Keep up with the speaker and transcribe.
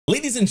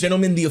Ladies and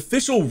gentlemen, the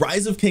official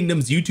Rise of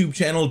Kingdoms YouTube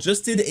channel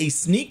just did a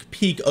sneak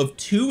peek of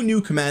 2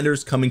 new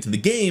commanders coming to the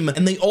game,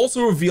 and they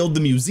also revealed the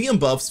museum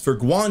buffs for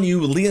Guan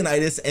Yu,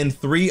 Leonidas, and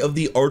 3 of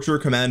the archer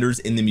commanders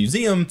in the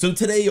museum. So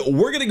today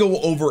we're going to go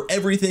over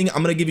everything.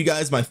 I'm going to give you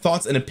guys my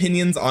thoughts and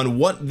opinions on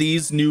what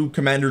these new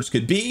commanders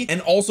could be,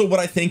 and also what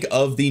I think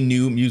of the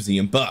new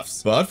museum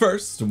buffs. But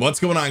first, what's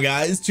going on,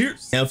 guys?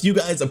 Cheers. Now, if you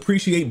guys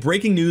appreciate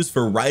breaking news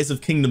for Rise of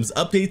Kingdoms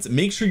updates,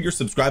 make sure you're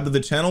subscribed to the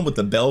channel with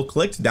the bell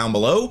clicked down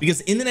below, because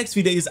in the next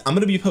few days I'm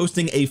going to be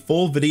posting a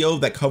full video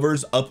that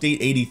covers update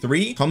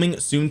 83 coming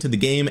soon to the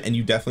game, and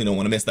you definitely don't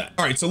want to miss that.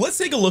 All right, so let's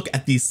take a look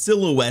at the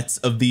silhouettes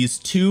of these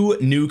 2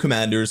 new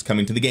commanders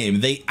coming to the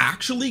game. They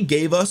actually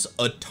gave us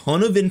a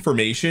ton of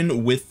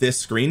information with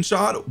this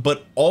screenshot,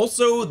 but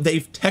also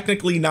they've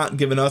technically not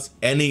given us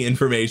any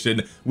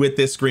information with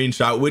this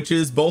screenshot, which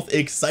is both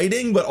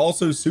exciting but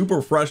also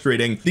super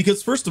frustrating,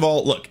 because first of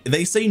all, look,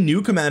 they say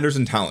new commanders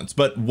and talents,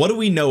 but what do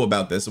we know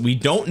about this? We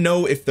don't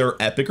know if they're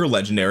epic or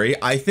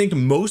legendary. I think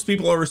most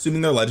people are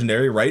assuming they're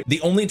legendary, right?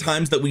 The only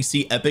times that we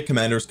see epic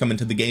commanders come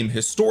into the game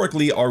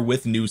historically are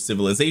with new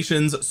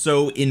civilizations.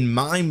 So in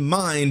my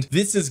mind,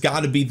 this has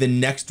got to be the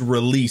next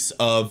release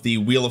of the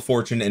Wheel of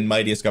Fortune and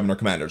Mightiest Governor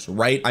commanders,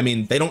 right? I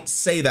mean, they don't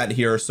say that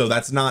here, so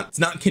it's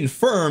not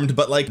confirmed,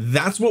 but like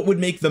that's what would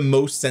make the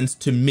most sense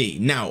to me.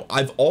 Now,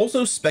 I've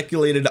also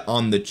speculated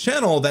on the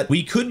channel that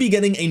we could be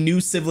getting a new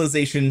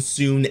civilization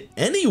soon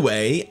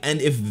anyway,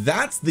 and if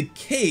that's the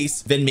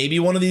case, then maybe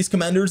one of these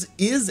commanders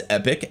is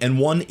epic and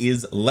one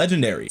is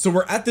legendary. So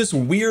we're at this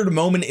weird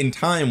moment in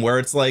time where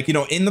it's like, you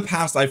know, in the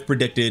past I've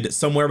predicted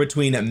somewhere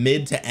between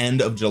mid to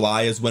end of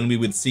July is when we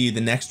would see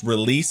the next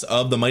release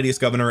of the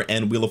Mightiest Governor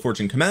and Wheel of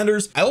Fortune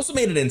commanders. I also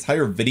made an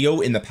entire video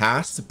in the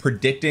past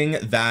predicting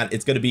that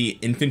it's going to be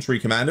infantry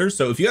commanders,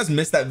 so if you guys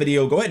missed that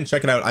video, go ahead and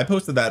check it out. I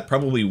posted that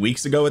probably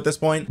weeks ago at this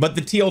point, but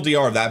the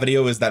TLDR of that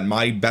video is that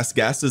my best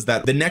guess is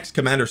that the next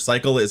commander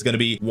cycle is going to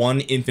be 1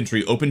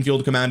 infantry open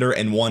field commander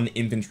and 1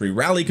 infantry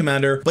rally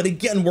commander. But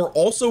again, we're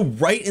also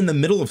right in the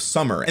middle of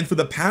summer, and for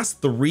the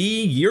past 3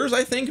 years,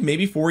 I think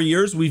maybe 4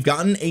 years, we've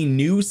gotten a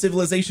new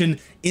civilization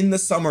in the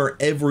summer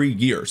every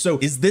year. So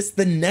is this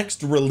the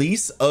next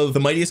release of the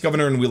Mightiest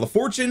Governor and Wheel of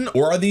Fortune,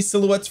 or are these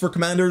silhouettes for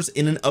commanders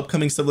in an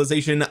upcoming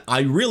civilization?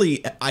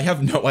 I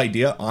have no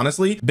idea,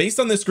 honestly. Based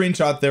on this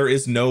screenshot, there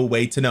is no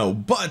way to know,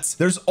 but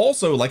there's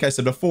also, like I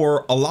said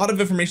before, a lot of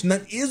information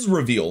that is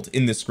revealed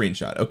in this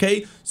screenshot.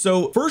 Okay,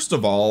 so first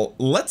of all,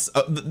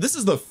 this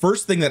is the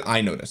first thing that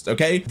I noticed.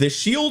 Okay, the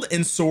shield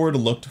and sword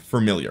looked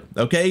familiar.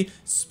 Okay,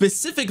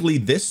 specifically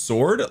this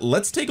sword,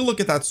 let's take a look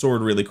at that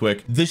sword really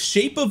quick. The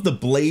shape of the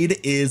blade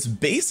is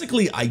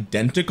basically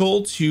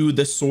identical to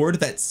the sword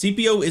that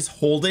CPO is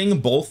holding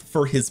both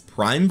for his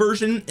prime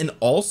version and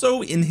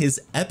also in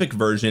his epic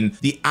version.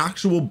 The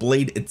actual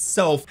blade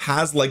itself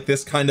has like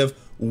this kind of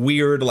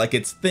weird, like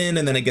it's thin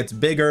and then it gets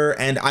bigger,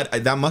 and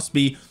that must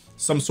be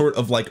some sort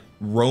of like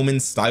Roman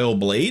style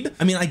blade.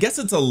 I mean, I guess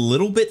it's a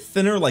little bit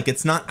thinner, like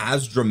it's not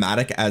as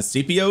dramatic as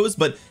CPO's,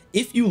 but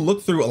if you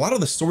look through a lot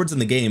of the swords in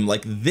the game,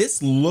 like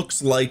this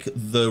looks like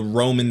the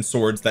Roman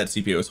swords that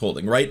CPO is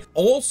holding, right?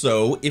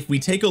 Also, if we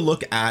take a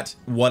look at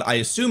what I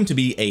assume to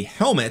be a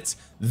helmet,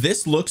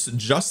 this looks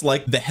just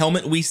like the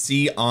helmet we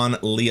see on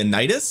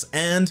Leonidas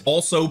and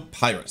also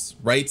Pyrrhus,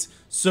 right?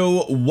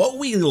 So what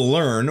we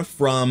learn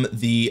from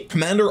the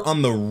commander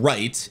on the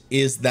right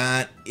is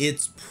that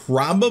it's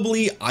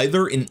probably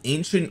either an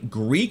ancient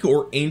Greek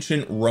or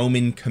ancient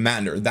Roman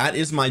commander. That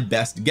is my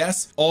best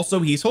guess. Also,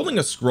 he's holding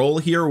a scroll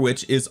here,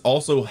 which is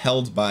also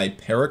held by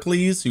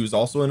Pericles, who's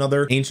also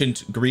another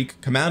ancient Greek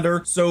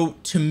commander. So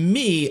to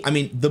me, I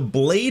mean, the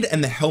blade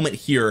and the helmet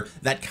here,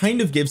 that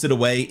kind of gives it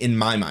away in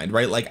my mind,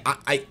 right? Like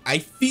I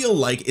feel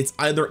like it's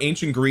either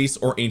ancient Greece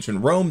or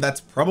ancient Rome. That's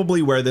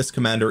probably where this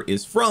commander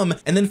is from.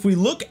 And then if we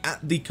look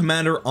at the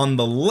commander on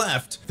the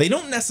left, they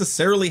don't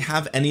necessarily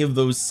have any of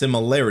those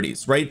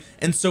similarities, right?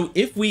 And so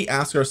if we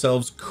ask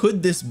ourselves,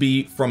 could this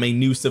be from a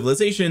new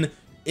civilization?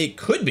 It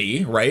could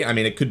be, right? I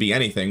mean, it could be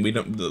anything.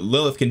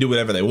 Lilith can do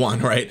whatever they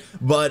want, right?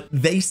 But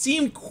they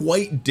seem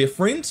quite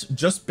different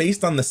just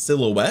based on the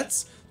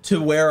silhouettes, to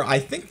where I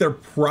think they're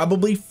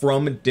probably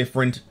from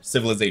different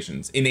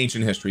civilizations in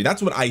ancient history.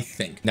 That's what I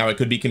think. Now, I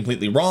could be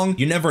completely wrong.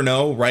 You never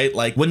know, right?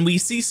 Like when we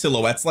see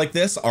silhouettes like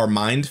this, our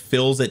mind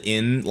fills it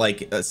in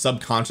like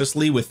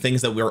subconsciously with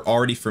things that we're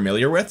already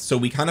familiar with. So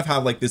we kind of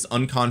have like this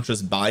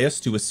unconscious bias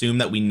to assume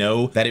that we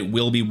know that it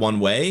will be one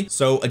way.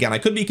 So again, I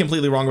could be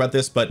completely wrong about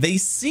this, but they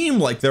seem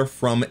like they're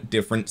from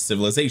different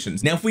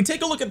civilizations. Now, if we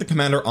take a look at the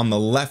commander on the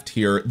left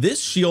here,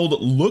 this shield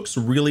looks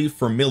really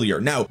familiar.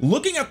 Now,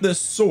 looking at this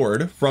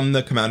sword from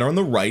the commander on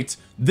the right,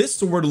 this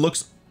sword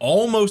looks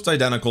almost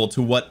identical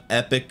to what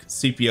epic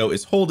CPO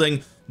is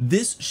holding.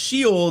 this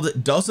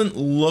shield doesn't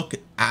look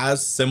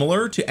as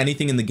similar to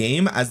anything in the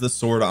game as the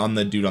sword on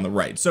the dude on the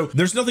right. So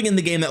there's nothing in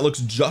the game that looks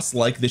just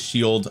like the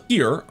shield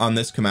here on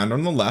this commander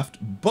on the left,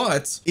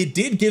 but it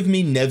did give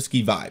me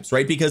Nevsky vibes,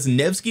 right? Because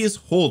Nevsky is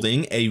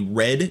holding a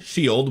red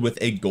shield with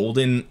a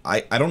golden,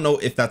 I don't know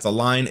if that's a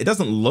lion. It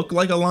doesn't look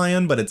like a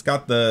lion, but it's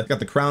got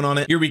the crown on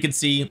it. Here we can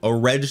see a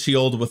red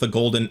shield with a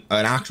golden,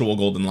 an actual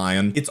golden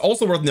lion. It's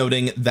also worth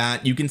noting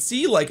that you can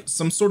see like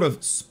some sort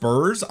of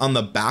spurs on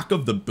the back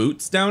of the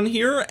boots down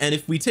here, and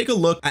if we take a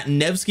look at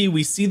Nevsky,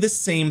 we see the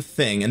same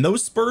thing, and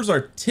those spurs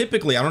are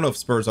typically, I don't know if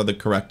spurs are the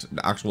correct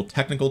actual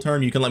technical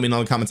term, you can let me know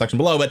in the comment section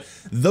below, but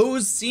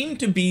those seem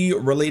to be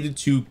related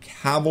to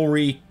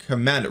cavalry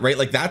commander, right?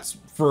 Like that's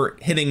for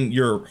hitting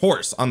your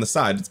horse on the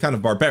side. It's kind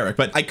of barbaric,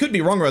 but I could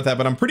be wrong about that,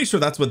 but I'm pretty sure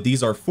that's what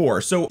these are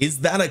for. So is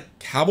that a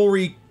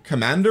cavalry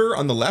commander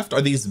on the left?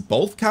 Are these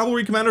both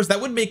cavalry commanders?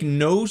 That would make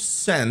no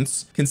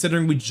sense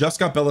considering we just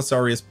got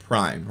Belisarius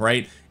Prime,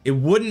 right? It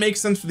wouldn't make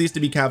sense for these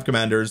to be cav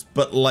commanders,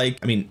 but like,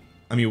 I mean,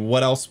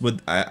 what else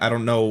would, I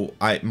don't know.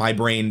 My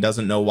brain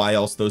doesn't know why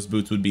else those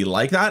boots would be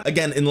like that.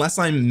 Again, unless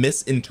I'm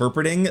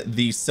misinterpreting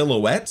the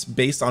silhouette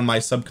based on my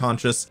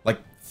subconscious, like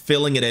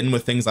filling it in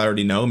with things I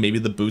already know. Maybe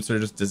the boots are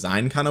just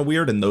designed kind of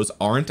weird and those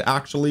aren't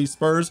actually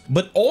spurs.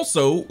 But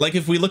also, like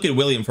if we look at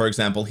William, for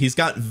example, he's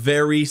got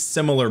very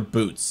similar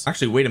boots.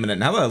 Actually, wait a minute.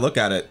 Now that I look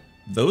at it,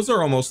 those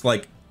are almost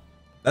like,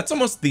 that's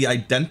almost the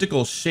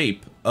identical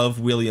shape of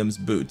William's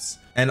boots.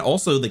 And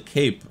also the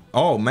cape.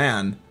 Oh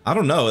man, I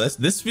don't know,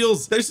 this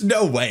feels, there's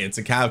no way it's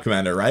a cav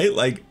commander, right?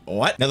 Like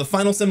what? Now the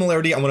final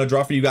similarity I want to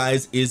draw for you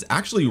guys is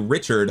actually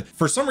Richard.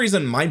 For some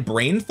reason my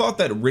brain thought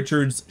that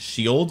Richard's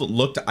shield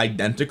looked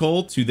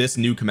identical to this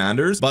new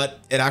commander's, but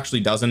it actually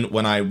doesn't.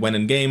 When I went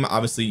in game,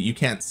 obviously you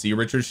can't see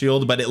Richard's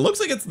shield, but it looks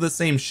like it's the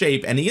same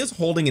shape, and he is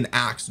holding an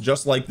axe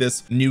just like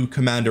this new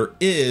commander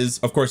is.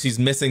 Of course he's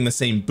missing the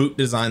same boot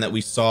design that we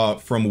saw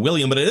from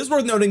William, but it is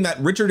worth noting that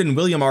Richard and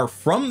William are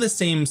from the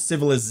same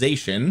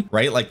civilization,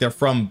 right? Like they're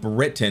from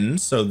Britain,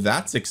 so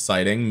that's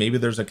exciting. Maybe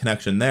there's a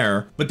connection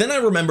there. But then I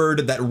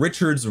remembered that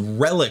Richard's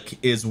relic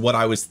is what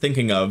I was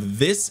thinking of.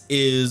 This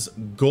is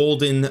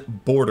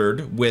golden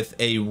bordered with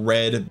a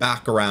red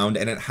background,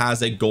 and it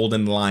has a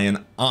golden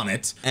lion on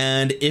it.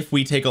 And if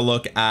we take a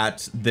look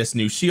at this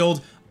new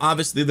shield,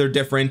 obviously they're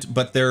different,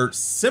 but they're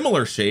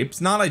similar shapes,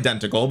 not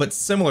identical, but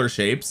similar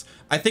shapes.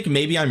 I think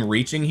maybe I'm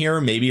reaching here,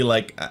 maybe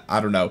like, I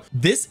don't know,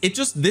 this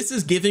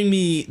is giving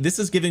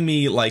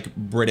me like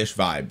British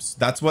vibes.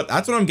 That's what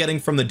I'm getting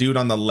from the dude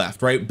on the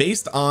left, right?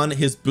 Based on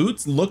his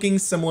boots looking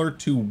similar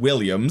to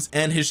William's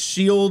and his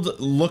shield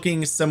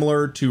looking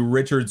similar to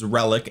Richard's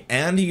relic,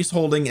 and he's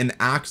holding an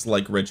axe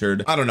like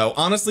Richard. I don't know,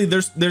 honestly,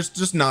 there's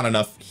just not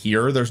enough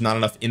here. There's not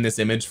enough in this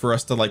image for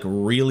us to like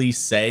really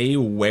say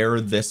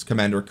where this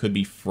commander could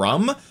be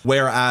from,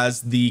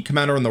 whereas the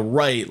commander on the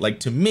right,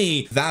 like to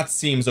me, that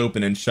seems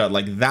open and shut.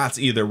 Like that's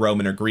either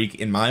Roman or Greek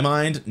in my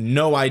mind.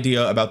 No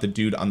idea about the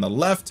dude on the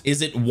left.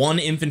 Is it one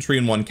infantry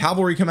and one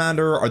cavalry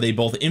commander? Are they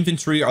both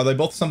infantry? Are they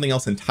both something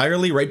else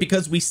entirely, right?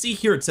 Because we see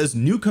here it says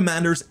new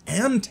commanders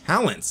and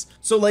talents,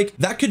 so like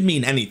that could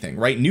mean anything,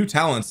 right? New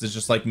talents is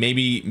just like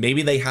maybe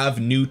they have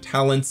new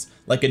talents,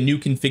 like a new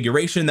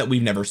configuration that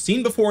we've never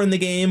seen before in the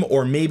game,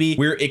 or maybe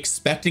we're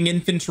expecting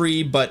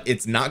infantry but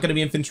it's not going to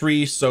be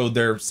infantry, so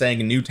they're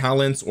saying new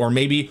talents, or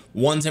maybe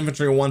one's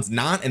infantry and one's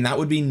not, and that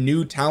would be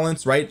new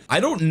talents, right?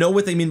 I don't know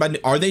what they mean by,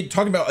 are they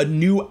talking about a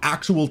new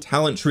actual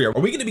talent tree? Are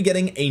we going to be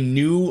getting a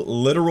new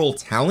literal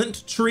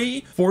talent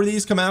tree for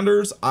these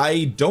commanders?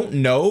 I don't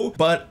know,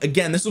 but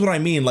again, this is what I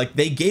mean, like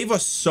they gave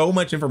us so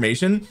much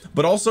information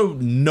but also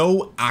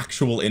no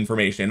actual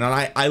information, and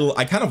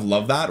I kind of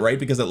love that, right?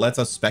 Because it lets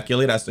us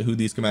speculate as to who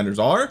these commanders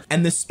are,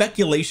 and the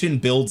speculation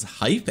builds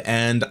hype,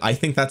 and I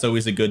think that's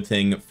always a good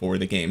thing for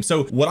the game.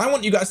 So what I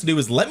want you guys to do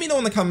is let me know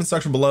in the comment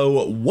section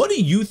below, what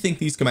do you think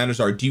these commanders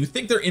are? Do you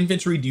think they're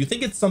infantry? Do you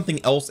think it's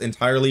something else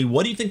entirely?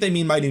 What do you think they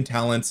mean by new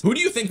talents? Who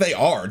do you think they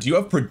are? Do you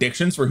have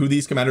predictions for who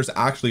these commanders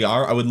actually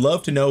are? I would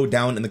love to know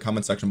down in the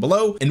comment section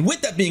below. And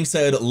with that being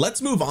said,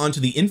 let's move on to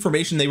the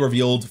information they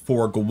revealed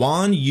for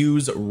Guan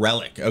Yu's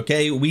relic.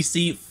 Okay, we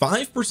see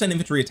 5%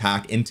 infantry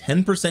attack and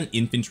 10%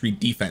 infantry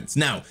defense.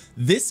 Now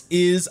this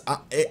is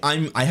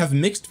I have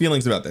mixed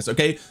feelings about this,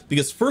 okay?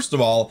 Because first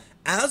of all,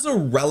 as a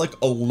relic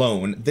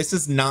alone, this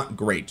is not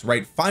great,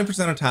 right?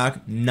 5%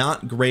 attack,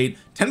 not great.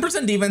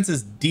 10% defense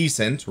is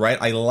decent, right?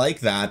 I like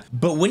that.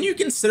 But when you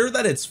consider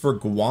that it's for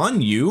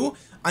Guan Yu,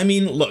 I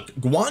mean, look,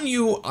 Guan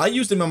Yu, I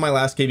used him on my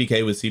last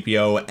KVK with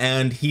CPO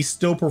and he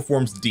still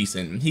performs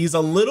decent. He's a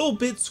little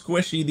bit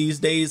squishy these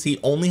days. He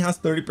only has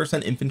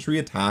 30% infantry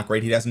attack,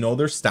 right? He has no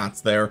other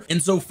stats there.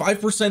 And so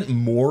 5%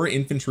 more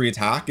infantry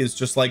attack is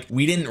just like,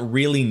 we didn't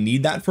really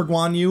need that for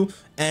Guan Yu.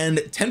 And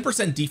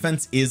 10%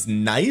 defense is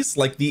nice.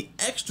 Like the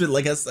extra,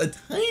 like a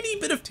tiny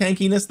bit of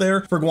tankiness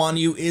there for Guan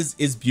Yu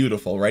is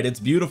beautiful, right? It's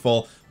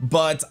beautiful,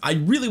 but I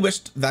really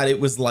wished that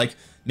it was like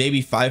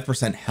maybe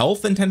 5%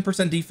 health and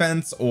 10%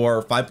 defense,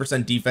 or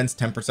 5% defense,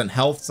 10%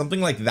 health,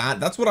 something like that.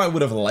 That's what I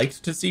would have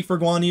liked to see for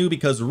Guan Yu,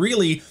 because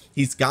really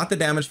he's got the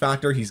damage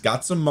factor, he's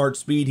got some march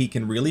speed, he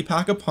can really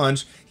pack a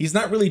punch, he's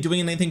not really doing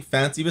anything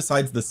fancy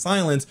besides the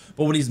silence,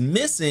 but what he's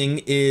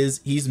missing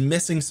is he's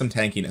missing some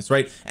tankiness,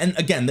 right? And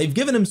again, they've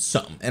given him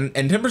some, and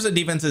 10%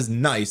 defense is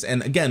nice,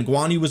 and again,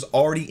 Guan Yu was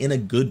already in a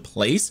good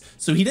place,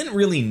 so he didn't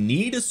really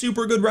need a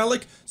super good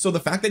relic. So the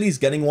fact that he's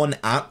getting one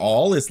at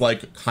all is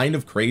like kind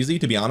of crazy,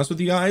 to be honest with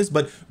you guys.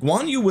 But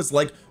Guan Yu was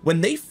like,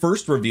 when they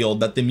first revealed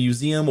that the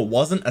museum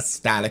wasn't a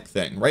static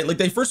thing, right? Like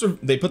they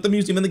put the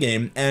museum in the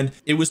game and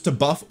it was to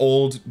buff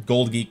old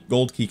gold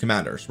key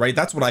commanders, right?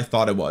 That's what I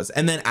thought it was.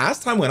 And then as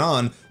time went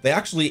on, they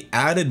actually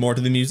added more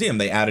to the museum.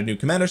 They added new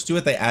commanders to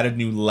it, they added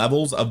new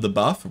levels of the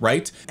buff,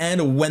 right?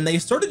 And when they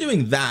started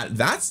doing that,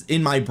 that's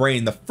in my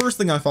brain the first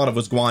thing I thought of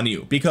was Guan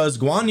Yu, because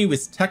Guan Yu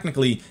is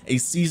technically a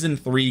season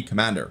 3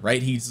 commander,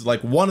 right? He's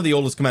like one of the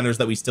oldest commanders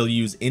that we still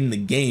use in the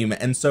game.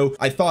 And so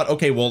I thought,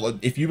 okay, well,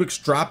 if you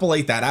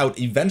extrapolate that out,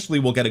 eventually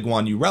we'll get a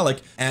Guan Yu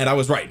relic. And I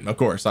was right, of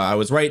course I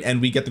was right,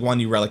 and we get the Guan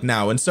Yu relic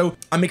now. And so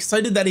I'm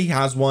excited that he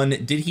has one.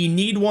 Did he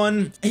need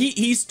one?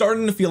 He's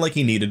starting to feel like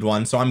he needed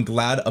one, so I'm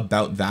glad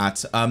about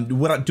that.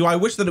 Do I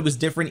wish that it was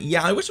different?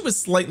 Yeah, I wish it was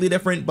slightly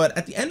different, but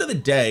at the end of the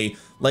day,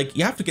 like,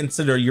 you have to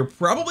consider you're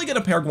probably going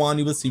to pair Guan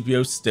Yu with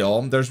CPO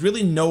still. There's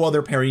really no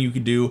other pairing you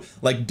could do.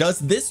 Like, does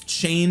this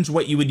change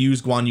what you would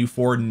use Guan Yu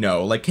for?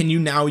 No. Like, can you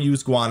now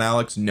use Guan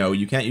Alex? No,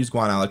 you can't use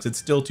Guan Alex. It's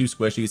still too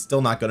squishy. It's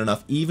still not good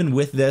enough. Even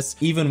with this,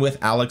 even with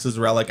Alex's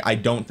relic, I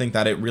don't think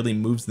that it really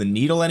moves the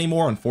needle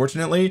anymore,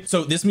 unfortunately.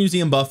 So this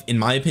museum buff, in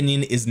my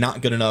opinion, is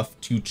not good enough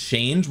to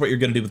change what you're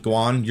going to do with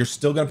Guan. You're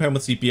still going to pair him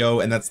with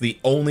CPO, and that's the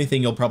only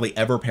thing you'll probably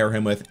ever pair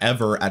him with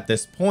ever at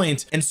this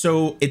point. And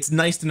so it's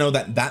nice to know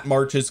that that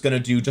March is going to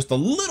do just a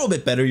little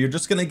bit better. You're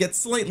just going to get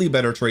slightly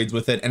better trades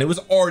with it, and it was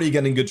already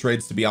getting good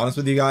trades, to be honest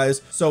with you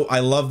guys. So I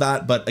love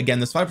that. But again,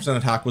 this 5%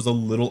 attack was a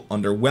little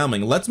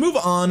underwhelming. Let's move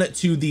on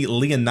to the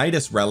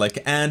Leonidas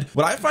relic. And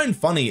what I find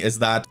funny is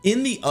that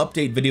in the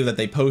update video that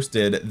they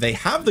posted, they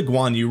have the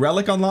Guan Yu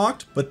relic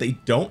unlocked, but they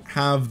don't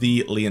have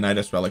the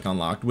Leonidas relic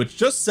unlocked, which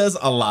just says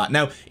a lot.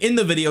 Now in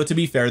the video, to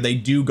be fair, they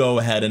do go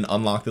ahead and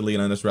unlock the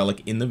Leonidas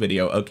relic in the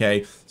video,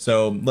 okay?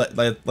 So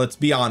let's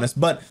be honest,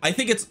 but I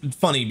think it's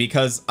funny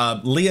because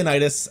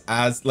Leonidas,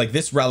 as like,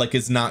 this relic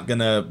is not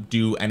gonna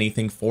do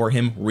anything for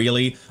him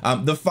really.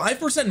 The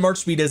 5% march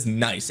speed is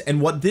nice,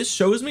 and what this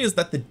shows me is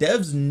that the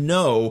devs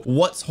know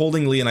what's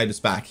holding Leonidas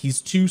back.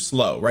 He's too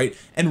slow, right?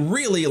 And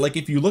really, like,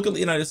 if you look at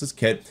Leonidas's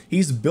kit,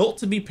 he's built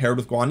to be paired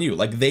with Guan Yu.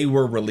 Like, they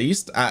were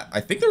released at, I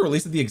think they were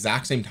released at the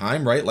exact same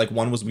time, right? Like,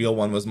 one was Wheel,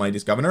 one was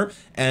Mightiest Governor,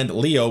 and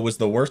Leo was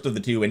the worst of the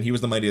two, and he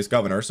was the Mightiest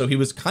Governor, so he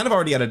was kind of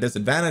already at a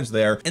disadvantage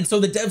there. And so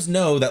the devs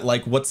know that,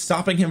 like, what's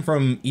stopping him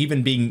from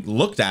even being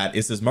looked at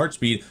is his march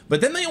speed,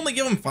 but then they only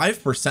give him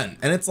 5%.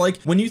 And it's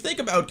like, when you think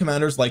about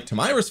commanders like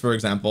Tamiris, for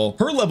example,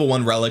 her level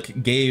 1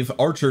 relic gave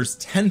archers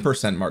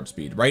 10% march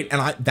speed, right?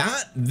 And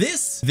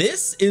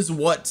this is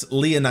what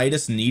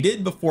Leonidas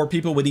needed before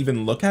people would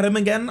even look at him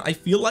again, I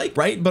feel like,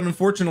 right? But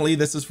unfortunately,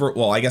 this is for,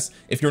 well, I guess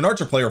if you're an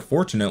archer player,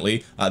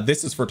 fortunately,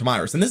 this is for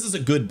Tamiris, and this is a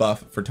good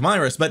buff for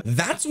Tamiris, but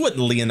that's what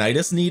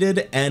Leonidas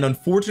needed, and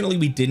unfortunately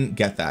we didn't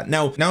get that.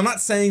 Now I'm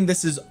not saying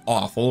this is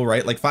awful,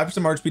 right? Like,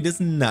 5% march speed is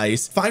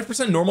nice.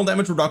 5% normal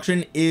damage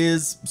reduction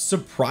is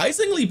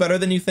surprisingly better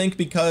than you think,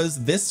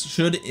 because this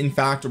should in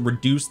fact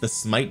reduce the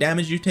smite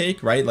damage you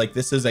take, right? Like,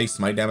 this is a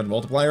smite damage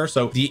multiplier,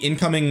 so the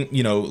incoming,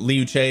 you know,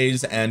 Liu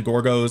Che's and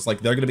Gorgos,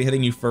 like, they're going to be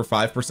hitting you for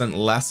 5%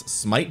 less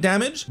smite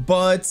damage.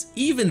 But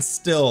even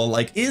still,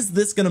 like, is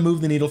this going to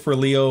move the needle for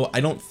Leo?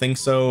 I don't think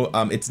so.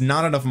 It's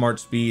not enough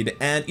march speed,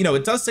 and you know,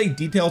 it does say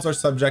details are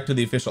subject to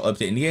the official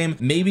update in the game.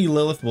 Maybe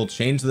Lilith will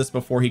change this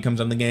before he comes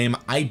in the game.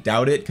 I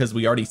doubt it, because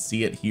we already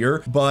see it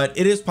here, but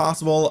it is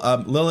possible.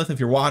 Lilith, if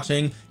you're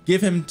watching,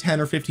 give him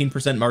 10 or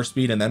 15% march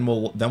speed, and then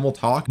we'll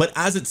talk. But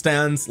as it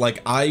stands,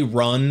 like, I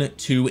run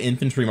 2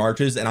 infantry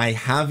marches and I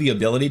have the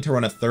ability to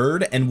run a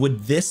 3rd, and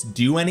would this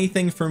do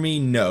anything for me?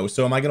 No.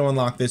 So am I going to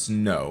unlock this?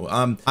 No.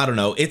 I don't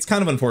know, it's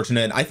kind of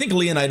unfortunate. I think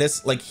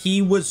Leonidas, like,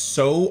 he was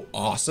so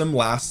awesome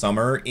last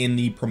summer in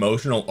the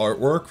promotional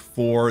artwork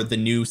for the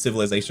new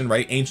civilization,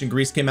 right? Ancient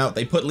Greece came out,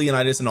 they put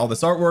Leonidas in all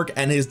this artwork,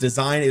 and his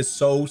design is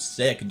so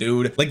sick,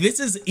 dude. Like, this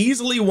is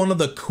easily one of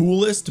the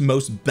coolest,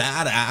 most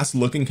badass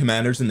looking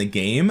commanders in the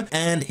game,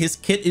 and his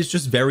kit is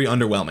just very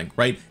underwhelming,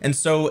 right? And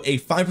so a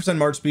 5%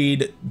 march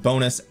speed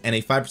bonus and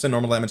a 5%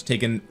 normal damage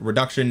taken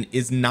reduction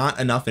is not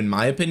enough, in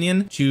my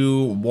opinion,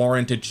 to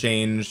warrant a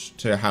change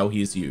to how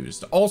he's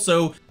used.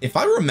 Also, if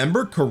I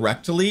remember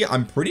correctly,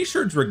 I'm pretty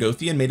sure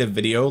Dragothian made a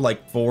video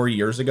like 4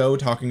 years ago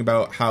talking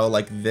about how,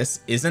 like,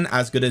 this isn't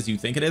as good as you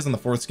think it is on the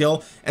 4th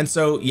skill. And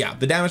so yeah,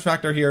 the damage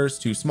factor here is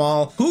too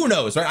small. Who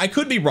knows, right? I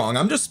could be wrong.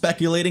 I'm just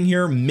speculating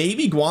here.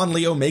 Maybe Guan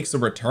Leo makes a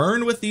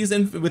return with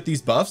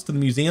these buffs to the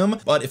museum,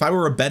 but if I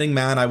were a betting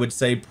man, I would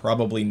say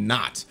probably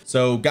not.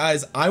 So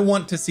guys, I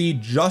want to see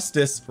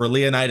justice for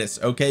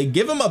Leonidas. Okay,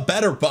 give him a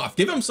better buff,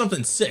 give him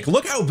something sick.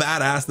 Look how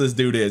badass this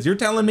dude is. You're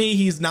telling me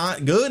he's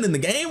not good in the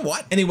game?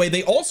 What? Anyway,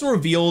 they also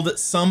revealed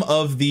some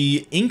of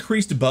the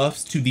increased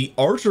buffs to the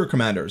archer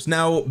commanders.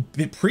 Now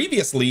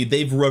previously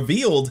they've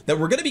revealed that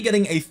we're going to be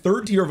getting a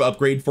third tier of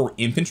upgrade for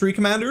infantry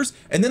commanders,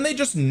 and then they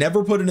just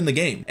never put it in the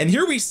game. And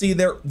here we see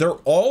they're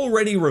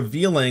already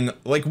revealing,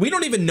 like, we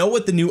don't even know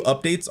what the new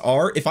updates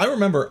are. If I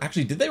remember,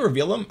 actually, did they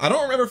reveal them? I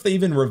don't remember if they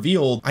even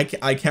revealed. I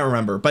can't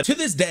remember, but to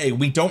this day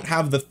we don't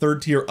have the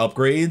third tier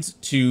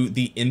upgrades to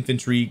the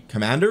infantry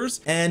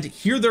commanders, and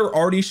here they're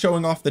already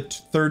showing off the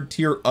third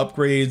tier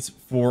upgrades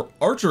for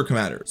archer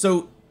commanders.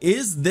 So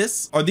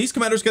are these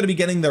commanders going to be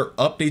getting their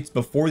updates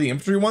before the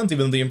infantry ones,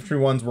 even though the infantry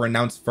ones were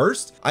announced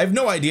first? I have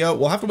no idea.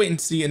 We'll have to wait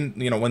and see, and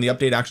when the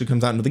update actually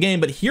comes out into the game.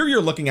 But here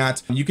you're looking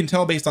at, you can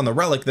tell based on the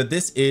relic that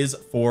this is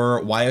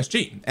for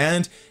YSG,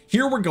 and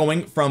here we're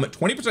going from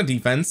 20%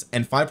 defense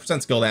and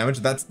 5% skill damage.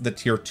 That's the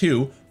tier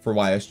 2 for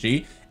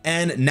YSG,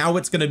 and now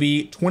it's going to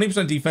be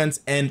 20% defense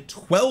and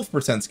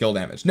 12% skill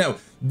damage. Now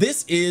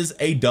this is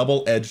a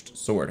double-edged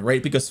sword,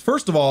 right? Because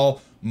first of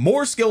all,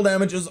 more skill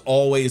damage is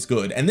always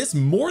good, and this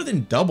more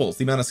than doubles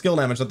the amount of skill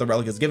damage that the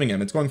relic is giving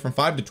him. It's going from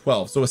 5 to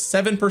 12, so a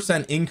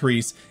 7%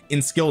 increase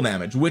in skill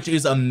damage, which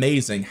is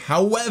amazing.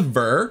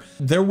 However,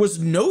 there was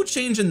no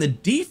change in the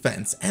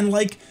defense, and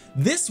like,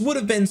 this would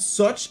have been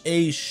such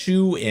a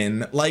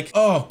shoe-in. Like,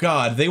 oh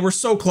god, they were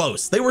so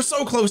close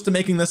to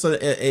making this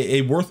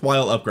a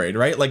worthwhile upgrade,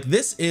 right? Like,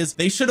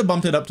 they should have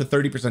bumped it up to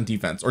 30%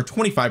 defense or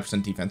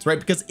 25% defense, right?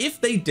 Because if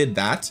they did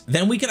that,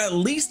 then we could at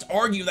least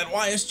argue that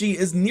YSG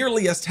is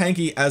nearly as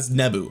tanky as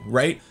Nebu,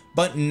 right?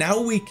 But now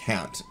we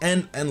can't.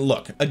 And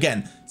look,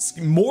 again,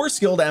 more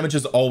skill damage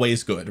is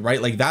always good,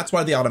 right? Like, that's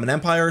why the Ottoman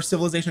Empire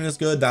civilization is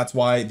good. That's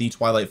why the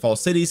Twilight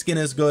Falls City skin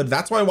is good.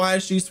 That's why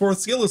YSG's 4th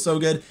skill is so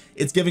good.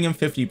 It's giving him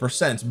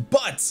 50%,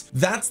 but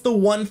that's the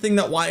one thing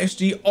that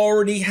YSG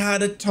already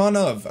had a ton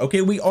of.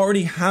 Okay, we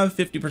already have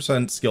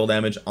 50% skill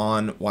damage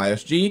on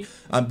YSG.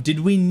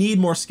 Did we need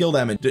more skill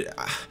damage?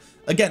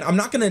 Again, I'm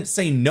not going to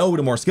say no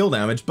to more skill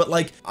damage, but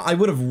like, I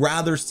would have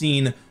rather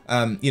seen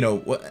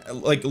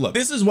like, look,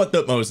 this is what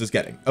Thutmose is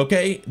getting.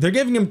 Okay, they're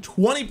giving him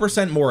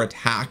 20% more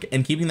attack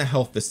and keeping the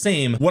health the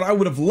same. What I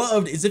would have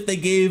loved is if they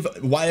gave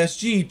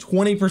YSG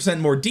 20%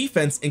 more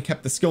defense and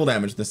kept the skill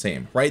damage the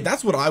same, right?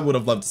 That's what I would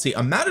have loved to see.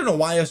 Imagine a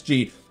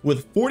YSG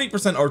with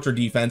 40% archer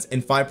defense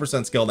and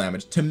 5% skill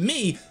damage. To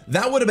me,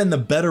 that would have been the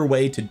better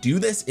way to do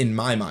this in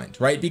my mind,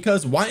 right?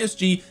 Because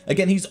YSG,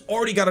 again, he's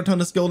already got a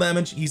ton of skill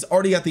damage. He's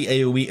already got the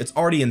AoE. It's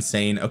already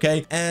insane.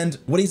 Okay, and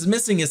what he's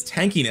missing is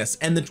tankiness,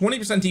 and the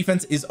 20%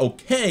 defense is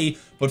okay,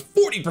 but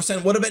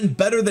 40% would have been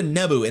better than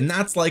Nebu, and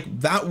that's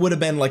like, that would have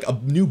been like a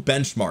new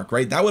benchmark,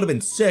 right? That would have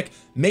been sick.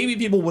 Maybe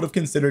people would have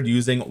considered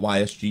using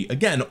YSG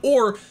again,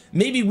 or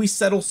maybe we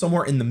settle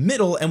somewhere in the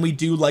middle and we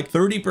do like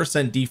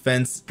 30%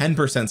 defense,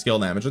 10% skill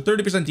damage, or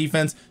 30%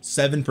 defense,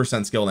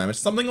 7% skill damage,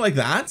 something like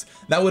that.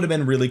 That would have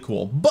been really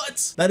cool,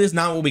 but that is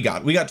not what we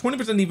got. We got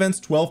 20% defense,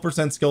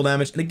 12% skill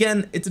damage, and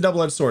again, it's a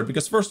double-edged sword,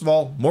 because first of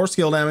all, more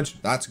skill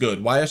damage, that's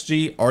good.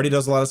 YSG already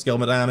does a lot of skill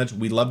damage.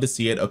 We love to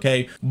see it.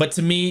 Okay, but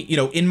to me,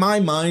 in my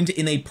mind,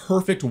 in a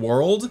perfect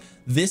world,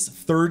 this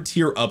third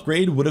tier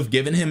upgrade would have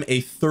given him a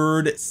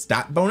third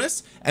stat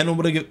bonus, and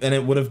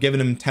it would have given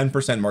him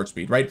 10% march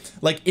speed, right?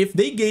 Like, if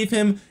they gave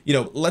him,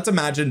 let's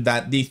imagine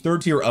that the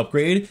third tier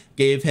upgrade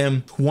gave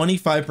him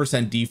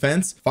 25%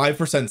 defense,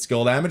 5%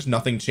 skill damage,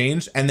 nothing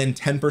changed, and then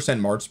 10%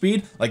 march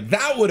speed. Like,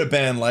 that would have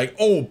been like,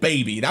 oh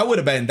baby, that would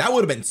have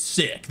been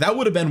sick. That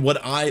would have been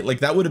what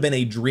that would have been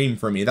a dream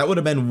for me. That would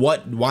have been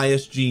what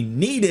YSG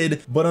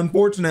needed, but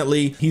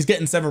unfortunately he's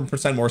getting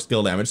 7% more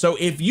skill damage. So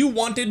if you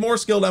wanted more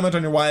skill damage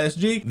on your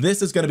YSG,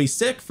 this is going to be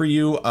sick for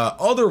you.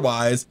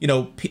 Otherwise,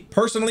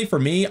 personally for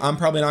me, I'm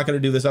probably not going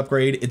to do this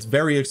upgrade. It's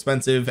very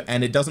expensive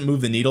and it doesn't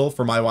move the needle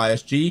for my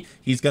YSG.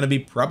 He's going to be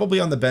probably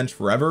on the bench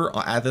forever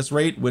at this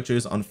rate, which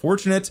is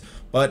unfortunate,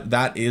 but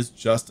that is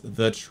just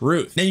the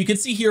truth. Now you can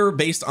see here,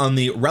 based on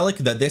the relic,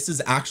 that this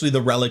is actually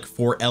the relic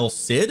for El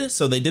Cid.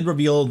 So they did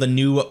reveal the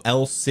new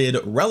El Cid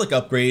relic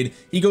upgrade.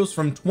 He goes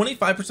from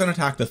 25%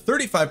 attack to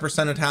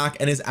 35% attack,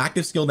 and his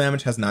active skill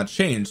damage has not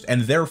changed,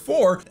 and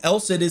therefore El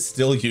Cid is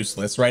still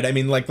useless, right? I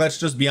mean, like, let's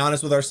just be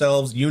honest with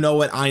ourselves. You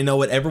know it, I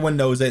know it, everyone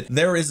knows it.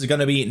 There is going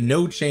to be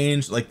no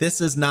change. Like, this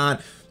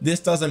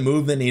doesn't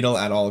move the needle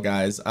at all,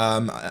 guys.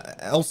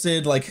 El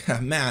Cid, like,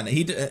 man,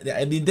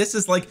 I mean, this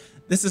is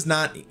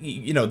not,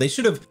 they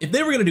should have, if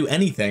they were going to do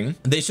anything,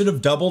 they should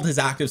have doubled his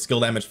active skill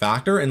damage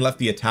factor and left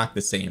the attack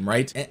the same,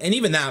 right? And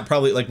even that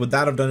probably, like, would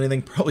that have done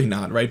anything? Probably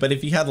not, right? But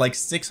if he had like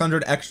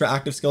 600 extra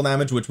active skill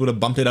damage, which would have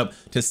bumped it up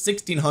to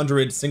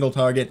 1600 single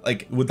target,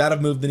 like, would that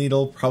have moved the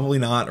needle? Probably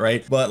not,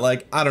 right? But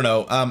like, I don't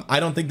know. I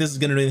don't think this is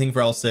going to do anything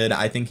for El Cid.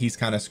 I think he's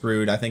kind of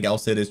screwed. I think El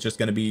Cid is just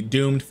going to be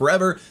doomed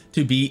forever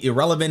to be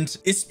irrelevant,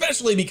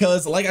 especially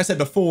because, like I said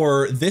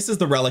before, this is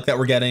the relic that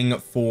we're getting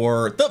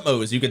for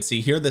Thutmose. You can see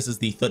here, this is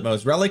the Thutmose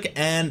Conquest relic,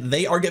 and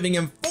they are giving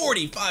him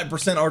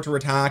 45% archer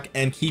attack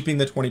and keeping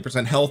the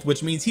 20% health,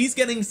 which means he's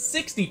getting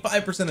 65%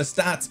 of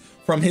stats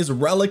from his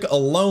relic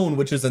alone,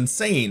 which is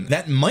insane.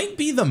 That might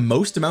be the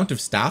most amount of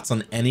stats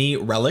on any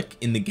relic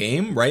in the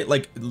game, right?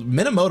 Like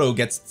Minamoto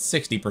gets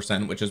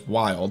 60%, which is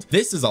wild.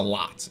 This is a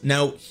lot.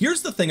 Now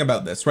here's the thing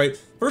about this, right?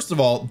 First of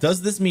all,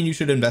 does this mean you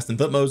should invest in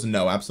Thutmose?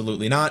 No,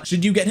 absolutely not.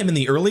 Should you get him in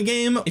the early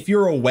game? If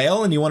you're a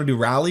whale and you want to do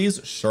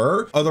rallies,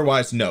 sure.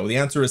 Otherwise, no. The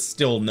answer is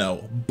still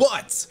no.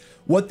 But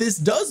what this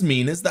does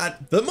mean is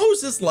that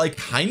Thutmose is like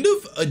kind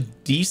of a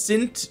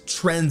decent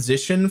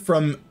transition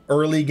from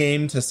early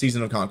game to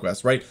Season of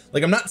Conquest, right?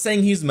 Like I'm not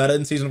saying he's meta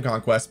in Season of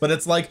Conquest, but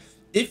it's like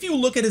if you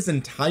look at his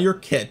entire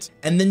kit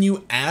and then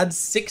you add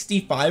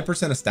 65%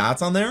 of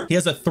stats on there, he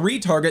has a 3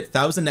 target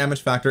 1000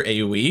 damage factor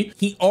AoE.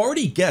 He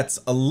already gets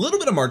a little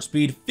bit of march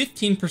speed,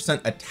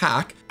 15%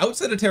 attack,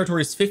 outside of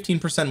territories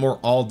 15% more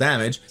all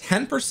damage,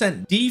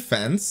 10%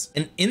 defense,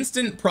 an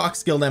instant proc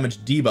skill damage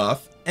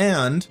debuff,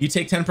 and you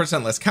take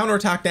 10% less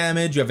counterattack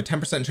damage. You have a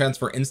 10% chance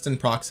for instant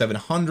proc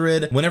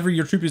 700. Whenever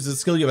your troop uses a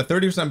skill, you have a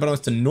 30% bonus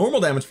to normal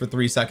damage for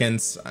 3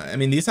 seconds. I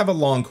mean, these have a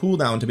long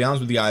cooldown, to be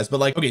honest with you guys, but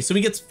like, okay, so he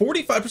gets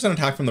 45%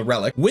 attack from the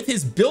relic. With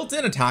his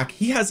built-in attack,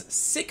 he has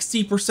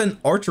 60%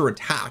 archer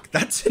attack.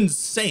 That's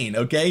insane.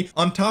 Okay,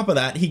 on top of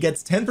that, he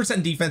gets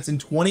 10% defense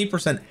and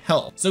 20%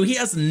 health, so he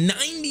has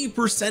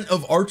 90%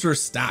 of archer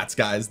stats,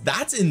 guys.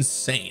 That's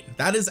insane.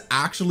 That is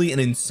actually an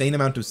insane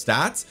amount of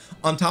stats,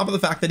 on top of the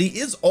fact that he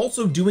is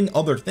also doing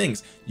other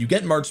things. You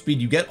get march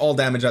speed, you get all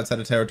damage outside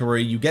of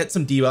territory, you get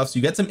some debuffs,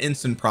 you get some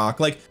instant proc.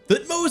 Like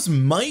Thutmose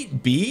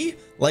might be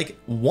like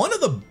one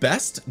of the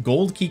best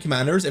gold key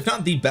commanders, if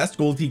not the best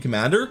gold key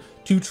commander,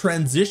 to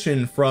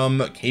transition from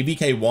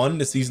KVK1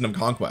 to Season of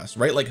Conquest,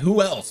 right? Like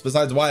who else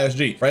besides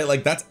YSG, right?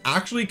 Like that's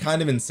actually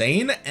kind of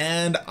insane,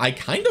 and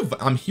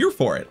I'm here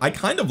for it. I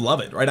kind of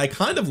love it, right? I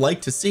kind of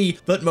like to see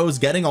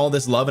Thutmose getting all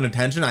this love and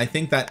attention. I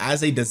think that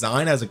as a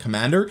design, as a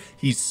commander,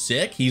 he's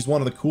sick. He's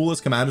one of the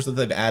coolest commanders that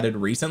they've added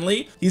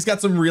recently. He's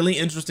got some really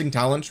interesting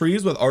talent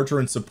trees with archer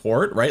and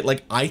support, right?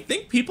 Like I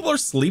think people are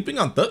sleeping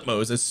on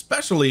Thutmose,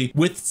 especially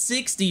with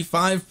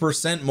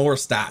 65% more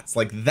stats.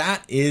 Like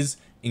that is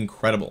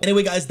incredible.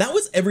 Anyway guys, that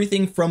was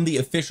everything from the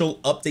official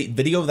update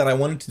video that I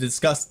wanted to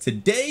discuss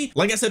today.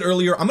 Like I said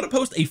earlier, I'm going to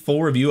post a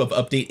full review of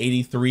update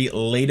 83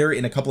 later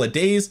in a couple of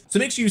days, so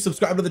make sure you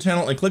subscribe to the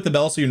channel and click the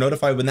bell so you're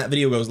notified when that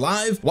video goes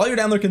live. While you're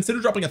down there, consider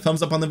dropping a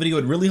thumbs up on the video.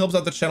 It really helps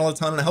out the channel a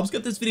ton, and it helps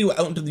get this video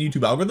out into the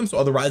YouTube algorithm so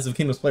other Rise of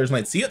Kingdoms players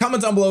might see it.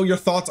 Comment down below your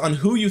thoughts on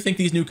who you think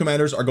these new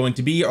commanders are going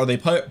to be. Are they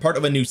part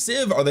of a new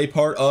civ? Are they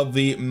part of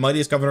the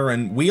Mightiest Governor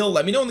and Wheel?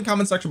 Let me know in the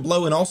comment section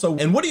below. And also,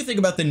 what do you think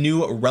about the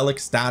new relic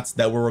stats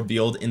that were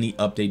revealed in the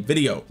update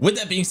video? With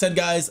that being said,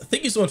 guys,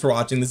 thank you so much for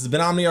watching. This has been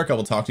Omniarch. I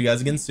will talk to you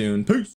guys again soon. Peace.